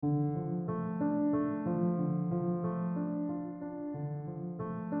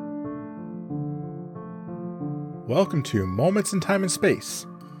Welcome to Moments in Time and Space,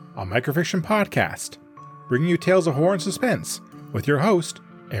 a microfiction podcast, bringing you tales of horror and suspense with your host,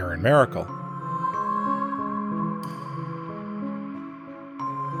 Aaron Miracle.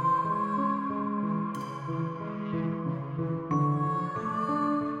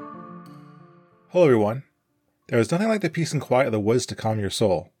 Hello everyone. There is nothing like the peace and quiet of the woods to calm your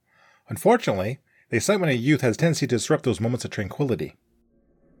soul. Unfortunately, the excitement of youth has a tendency to disrupt those moments of tranquility.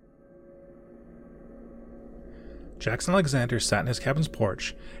 Jackson Alexander sat in his cabin's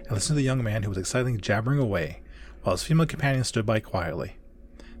porch and listened to the young man who was excitedly jabbering away, while his female companion stood by quietly.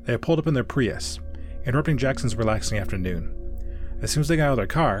 They had pulled up in their Prius, interrupting Jackson's relaxing afternoon. As soon as they got out of their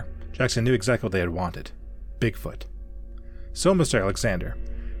car, Jackson knew exactly what they had wanted. Bigfoot. So, Mr. Alexander,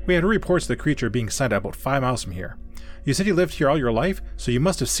 we had reports of the creature being sighted about 5 miles from here. You said you lived here all your life, so you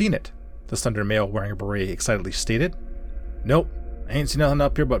must have seen it, the slender male wearing a beret excitedly stated. Nope, I ain't seen nothing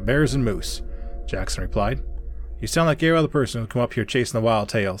up here but bears and moose, Jackson replied. You sound like every other person who come up here chasing the wild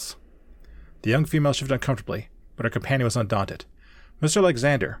tales. The young female shifted uncomfortably, but her companion was undaunted. Mr.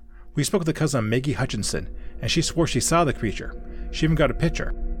 Alexander, we spoke with the cousin of Maggie Hutchinson, and she swore she saw the creature. She even got a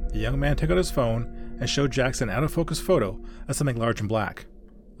picture. The young man took out his phone and showed Jackson an out-of-focus photo of something large and black.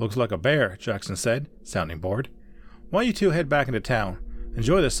 Looks like a bear, Jackson said, sounding bored. Why don't you two head back into town,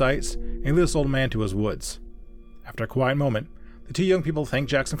 enjoy the sights, and lead this old man to his woods? After a quiet moment, the two young people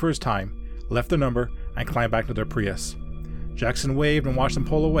thanked Jackson for his time, left their number, and climbed back into their Prius. Jackson waved and watched them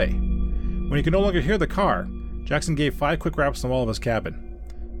pull away. When he could no longer hear the car, Jackson gave 5 quick raps on the wall of his cabin.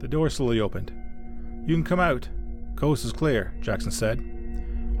 The door slowly opened. You can come out. Coast is clear, Jackson said.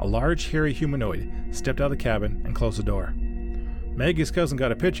 A large, hairy humanoid stepped out of the cabin and closed the door. Maggie's cousin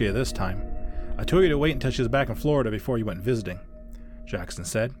got a picture of you this time. I told you to wait until she was back in Florida before you went visiting, Jackson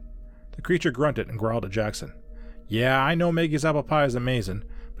said. The creature grunted and growled at Jackson. Yeah, I know Maggie's apple pie is amazing,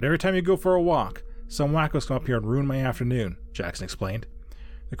 but every time you go for a walk, some wackos come up here and ruin my afternoon, Jackson explained.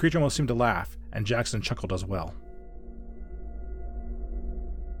 The creature almost seemed to laugh, and Jackson chuckled as well.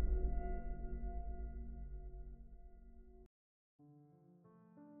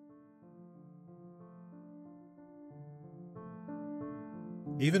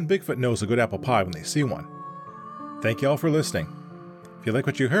 Even Bigfoot knows a good apple pie when they see one. Thank you all for listening. If you like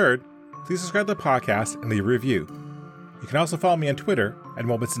what you heard, please subscribe to the podcast and leave a review. You can also follow me on Twitter at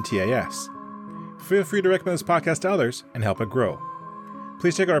MomentsInTAS. Feel free to recommend this podcast to others and help it grow.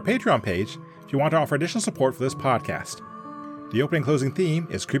 Please check out our Patreon page if you want to offer additional support for this podcast. The opening and closing theme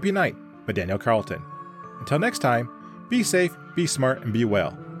is Creepy Night by Daniel Carlton. Until next time, be safe, be smart, and be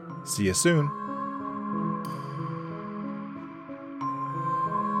well. See you soon.